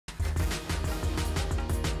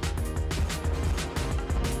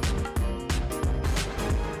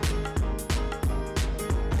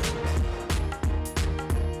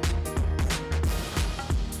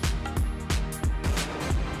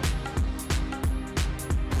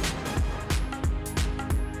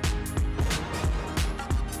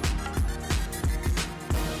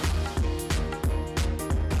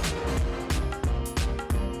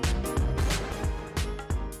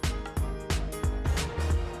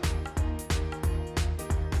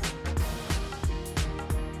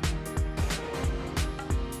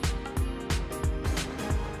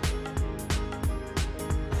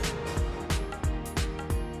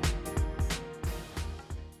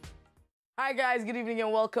Hi guys, good evening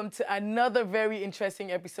and welcome to another very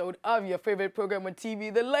interesting episode of your favorite program on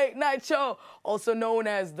TV, The Late Night Show, also known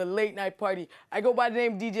as The Late Night Party. I go by the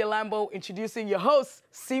name DJ Lambo, introducing your hosts,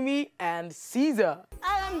 Simi and Caesar.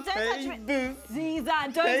 Don't touch me. Boo. Caesar,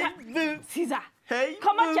 don't Hey, touch boo. Caesar, Hey,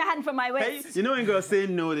 come boo. out your hand from my Hey, waist. you know when girls say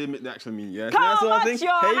no, they actually mean yes. Come That's what I out think.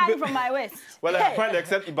 your Hey, hand boo. from my waist. Well, Hey. apparently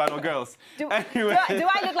except Ibano girls. Do Anyway.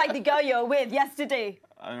 I look like the girl you're with yesterday?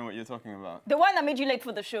 I don't know what you're talking about. The one that made you late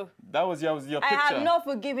for the show. That was your picture. I have not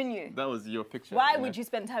forgiven you. That was your picture. Why yeah. would you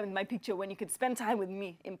spend time with my picture when you could spend time with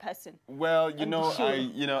me in person? Well, you know, sure.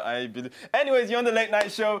 I believe. Anyways, you're on the Late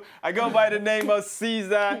Night Show. I go by the name of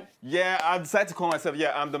Caesar. Yeah, I decided to call myself,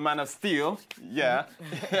 I'm the man of steel. Yeah.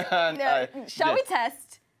 And Shall we yes.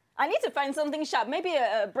 test? I need to find something sharp, maybe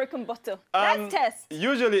a broken bottle. Let's test.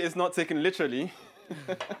 Usually it's not taken literally.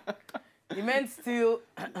 You meant still...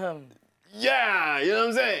 Yeah, you know what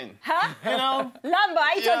I'm saying? Huh? You know? Lambo,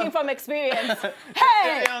 are you Yeah. talking from experience? Yeah,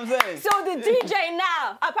 Hey! you know what I'm saying? So the DJ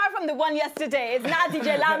now, apart from the one yesterday, is now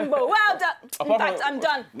DJ Lambo. Well done. In Apart fact, from- I'm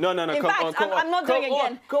done. No, In come fact, on, come on. I'm not doing it Come on,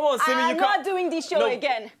 again. come on, Simi, you I'm can't- not doing this show No.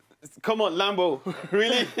 again. Come on, Lambo.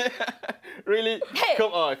 Really? Really? Hey,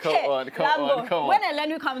 Come on, Lambo, come on. when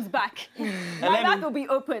Elenu comes back, my back will be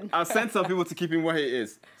open. I'll send some people to keep him where he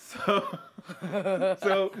is.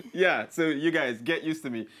 So you guys, get used to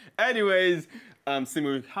me. Anyways, Simi,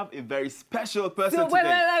 we have a very special person So wait.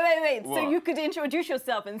 today. So What? you could introduce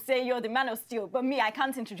yourself and say you're the man of steel, but me, I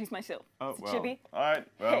can't introduce myself. Oh, well. Should be? All right,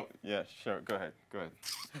 well, Hey. yeah, sure, go ahead.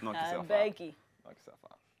 Knock I yourself beg out. you. Knock yourself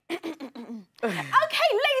out. Okay,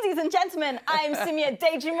 ladies and gentlemen, I'm Simi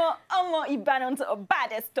Dejimo, Omo Ibanon to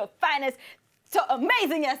baddest, to finest, to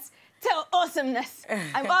amazingest, to awesomeness.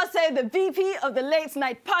 I'm also the VP of the Late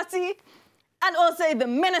Night Party and also the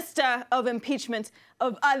Minister of Impeachment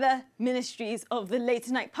of other ministries of the Late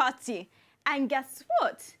Night Party. And guess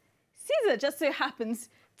what? Caesar just so happens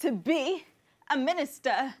to be a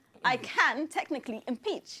minister I can technically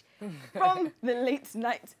impeach from the Late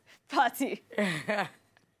Night Party.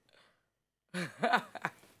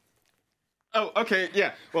 Oh, okay,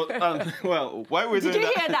 yeah. Well, why we're Did doing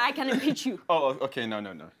you that? hear that I can impeach you? Oh, okay,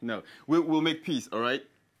 no. We'll make peace, all right?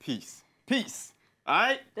 Peace. All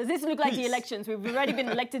right? Does this look like the Peace. elections we've already been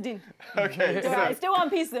elected in? Okay, So I still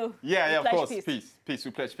want peace, though. Yeah, of Pledge course. Peace.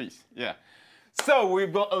 We pledge peace. Yeah. So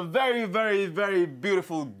we've got a very, very, very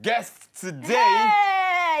beautiful guest today.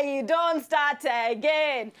 Hey, don't start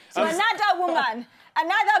again. So I'm s- another woman,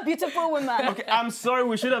 another beautiful woman. Okay, I'm sorry,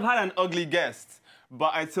 we should have had an ugly guest,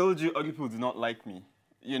 but I told you ugly people do not like me,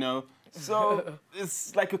 you know? So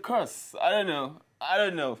it's like a curse. I don't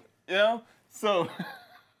know, you know? So,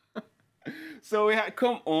 so we had,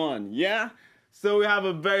 come on, yeah? So we have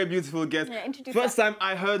a very beautiful guest. Yeah, introduce First her. time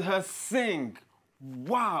I heard her sing,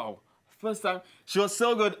 wow. First time, she was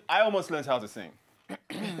so good, I almost learned how to sing.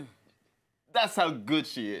 That's how good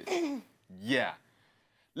she is. Yeah.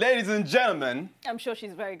 Ladies and gentlemen. I'm sure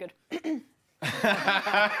she's very good.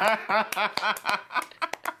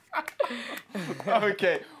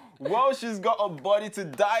 Okay. Well, she's got a body to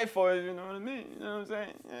die for, you know what I mean? You know what I'm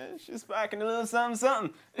saying? Yeah, she's packing a little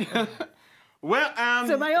something. Well,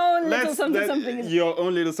 So my own little something is... Your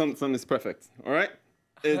own little something is perfect, all right?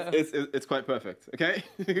 It's quite perfect, okay?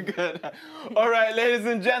 Good. All right, ladies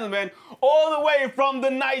and gentlemen, all the way from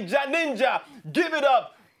the Niger Ninja, give it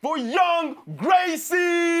up for young Gracie!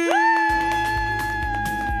 Hey!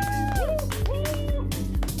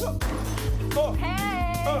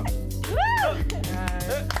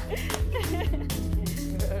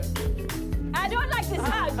 I don't like this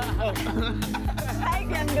hug. Hi,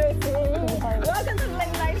 Gracie. Welcome to the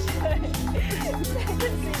Late Night Show. Take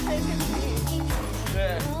it easy.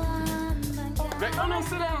 Yeah. No,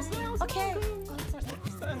 sit down. Okay.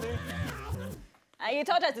 Standing. You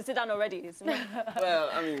told us to sit down already, isn't it? Well,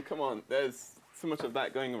 I mean, come on. There's so much of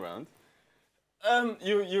that going around. Simi,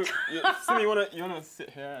 you wanna sit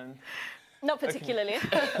here and? Not particularly.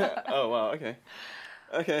 Oh wow, okay.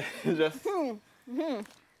 Okay, just. So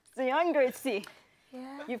young Gracie,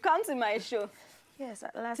 Yeah. you've come to my show Yes,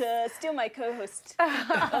 at last. to steal my co-host or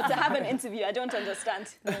to have an interview. I don't understand.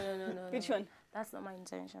 No. Which one? That's not my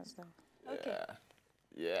intentions, though. Okay.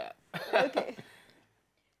 Yeah. Okay.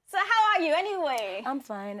 So how are you anyway? I'm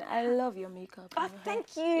fine. I love your makeup. Oh,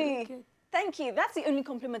 thank you. Good. Thank you. That's the only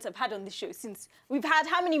compliment I've had on this show since we've had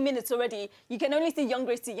how many minutes already? You can only see young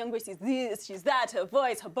Gracie. Young Gracie's this, she's that, her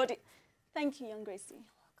voice, her body. Thank you, young Gracie.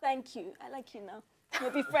 Thank you. I like you now.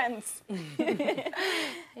 We'll be friends.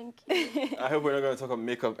 Thank you. I hope we're not going to talk about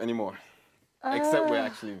makeup anymore. Except we're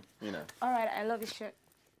actually, you know. All right, I love your shirt.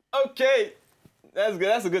 Okay. That's good.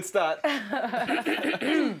 That's a good start. All right,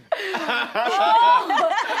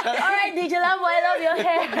 DJ Lambo, I love your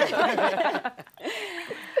hair.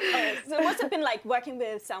 So what's it been like working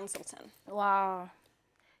with Sound Sultan? Wow.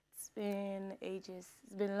 It's been ages.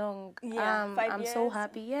 It's been long. Yeah, 5 I'm so years.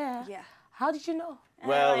 happy. Yeah. Yeah. How did you know?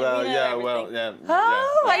 Well, we know yeah, everything. well, yeah.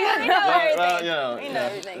 Oh, my God. We know everything. Well, you know, We know yeah,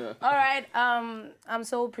 everything. yeah. All right. I'm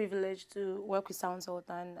so privileged to work with Sound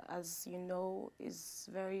Sultan. As you know, is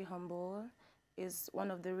very humble. Is one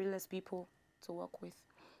of the realest people to work with,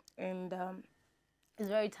 and is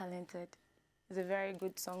very talented. He's a very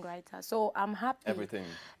good songwriter. So I'm happy. Everything.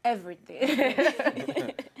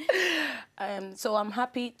 Everything. So I'm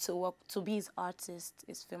happy to be his artist,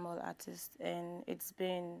 his female artist, and it's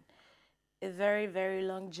been a very, very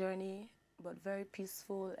long journey, but very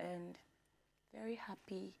peaceful and very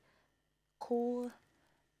happy, cool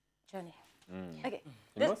journey. Okay.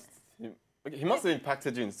 He must have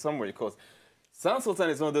impacted you in some way, because Sound Sultan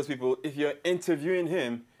is one of those people, if you're interviewing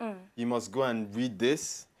him, you must go and read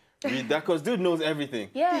this, read that, because dude knows everything.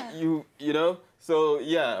 Yeah. You know? So,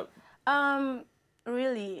 yeah.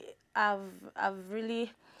 Really, I'm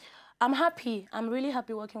happy. I'm really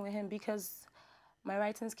happy working with him because my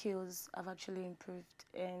writing skills have actually improved,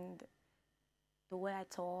 and the way I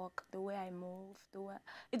talk, the way I move,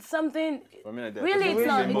 it's something. I mean, Really, it's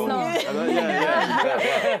not. It's not.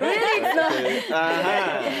 Really, it's not.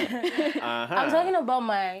 I'm talking about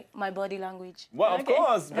my body language. Well, of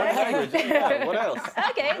course, body language. Yeah, what else?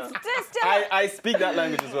 Okay. Still. I speak that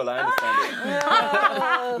language as well. I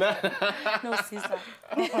understand it. No, Caesar.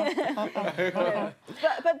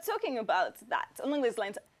 But talking about that, along those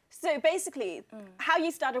lines, so basically, how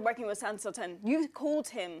you started working with Sound Sultan, you called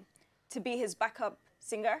him to be his backup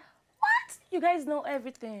singer. What? You guys know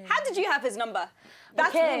everything. How did you have his number?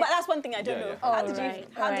 That's one thing I don't know. Yeah. How did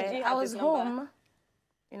you I have was his number?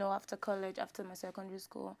 home, after college, after my secondary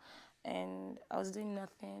school, and I was doing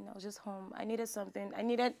nothing. I was just home. I needed something. I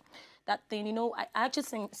needed that thing. I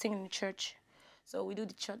actually sing in the church, so we do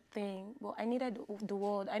the church thing. But I needed the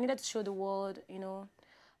world. I needed to show the world,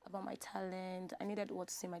 about my talent. I needed to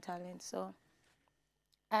see my talent. So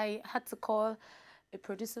I had to call a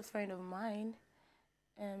producer friend of mine.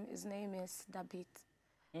 His name is David.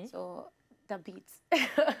 So David.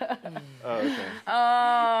 Oh,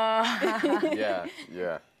 okay.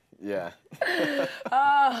 Yeah.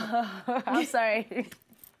 I'm sorry.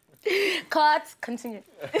 Cut. Continue.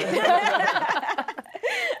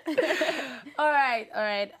 All right.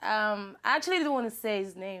 I actually didn't want to say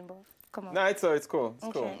his name, but come on. No, it's cool. It's cool.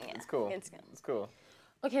 Yeah. It's cool. It's good. It's cool.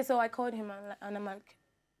 Okay, so I called him and I'm like,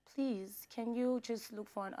 please, can you just look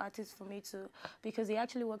for an artist for me to, because he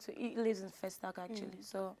lives in Festac actually,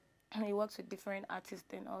 so he works with different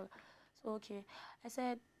artists and all. So, okay, I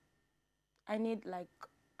said, I need like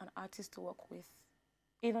an artist to work with,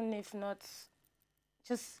 even if not,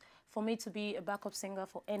 just for me to be a backup singer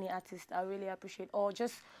for any artist, I really appreciate, or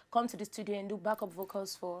just come to the studio and do backup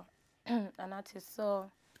vocals for an artist.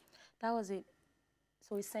 So that was it.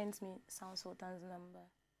 So he sent me Sound Sultan's number.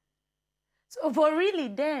 So, but really,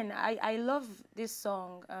 then I love this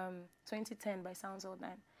song, 2010 by Sound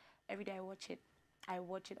Sultan. Every day I watch it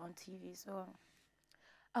on TV. So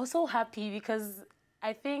I was so happy because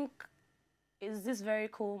I think is this very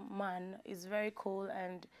cool man. He's very cool,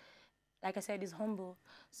 and like I said, he's humble.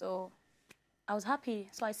 So I was happy.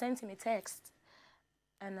 So I sent him a text,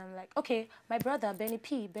 and I'm like, okay, my brother Benny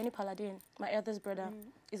Paladin, my eldest brother,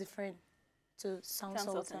 is a friend to Sound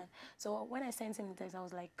Sultan. So when I sent him the text, I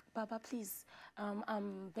was like, Baba, please,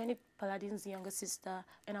 I'm Benny Paladin's younger sister,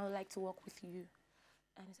 and I would like to work with you.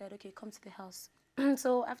 And he said, okay, come to the house.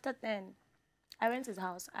 So after then, I went to his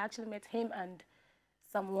house. I actually met him and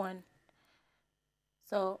someone.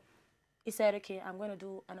 So he said, okay, I'm going to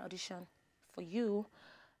do an audition for you,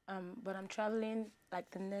 but I'm traveling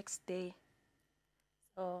like the next day.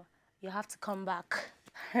 So you have to come back.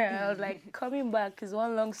 I was like, coming back is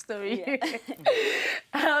one long story. Yeah.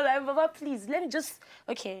 I was like, Baba, please, let me just,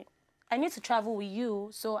 okay, I need to travel with you,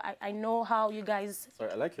 so I know how you guys...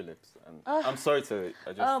 Sorry, I like your lips. I'm sorry to...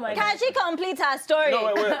 Oh my God. Can she complete her story?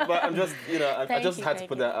 No, wait, but I'm just, I just had to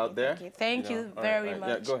put that out there. Thank you very much.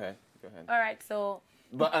 Yeah, go ahead. All right, so...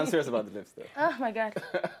 But I'm serious about the lips, though. Oh my God.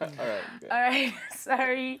 All right. Good. All right,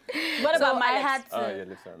 sorry. What about my lips? Had to, Oh, your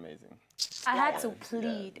lips are amazing. I had to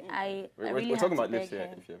plead. Yeah. I We're talking about lips here,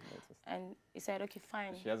 if you've noticed. And he said, okay,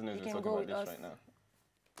 fine. She hasn't noticed you we're can talking go about with lips us. right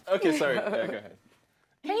now. Okay, sorry. Yeah, go ahead.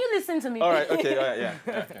 Can you listen to me? All right, okay, all right, yeah.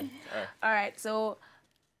 Okay. All right. All right, so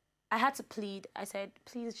I had to plead. I said,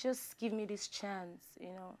 please just give me this chance,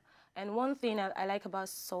 And one thing I like about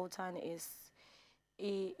Sultan is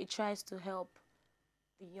he tries to help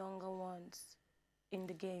the younger ones, in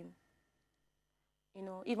the game. You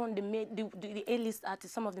know, even the A-list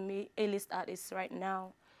artists, some of the A-list artists right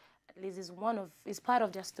now, at least is part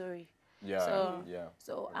of their story. Yeah, So, yeah.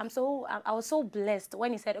 So I was so blessed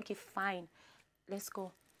when he said, okay, fine, let's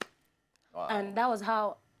go. Wow. And that was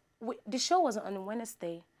how, the show was on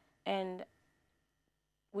Wednesday, and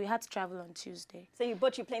we had to travel on Tuesday. So you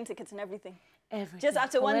bought your plane tickets and everything? Everything. Just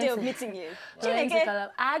after one day of Went to- meeting you? went to Chineke?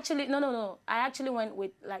 Calabar. I actually, no. I actually went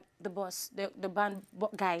with like the boss, the band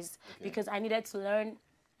guys, because I needed to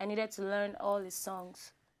learn all his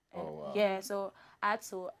songs. And Oh, wow. yeah, so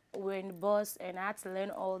we're in the bus and I had to learn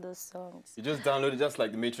all those songs. You just downloaded, just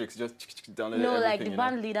like the Matrix, you just downloaded No, everything, like the you know?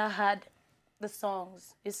 band leader had his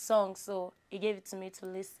songs, so he gave it to me to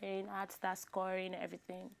listen. I had to start scoring and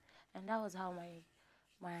everything, and that was how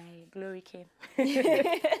my glory came.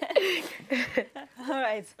 All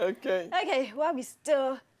right. Okay. Okay, while we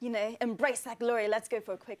still, embrace that glory, let's go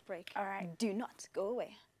for a quick break. All right. Do not go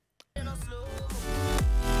away.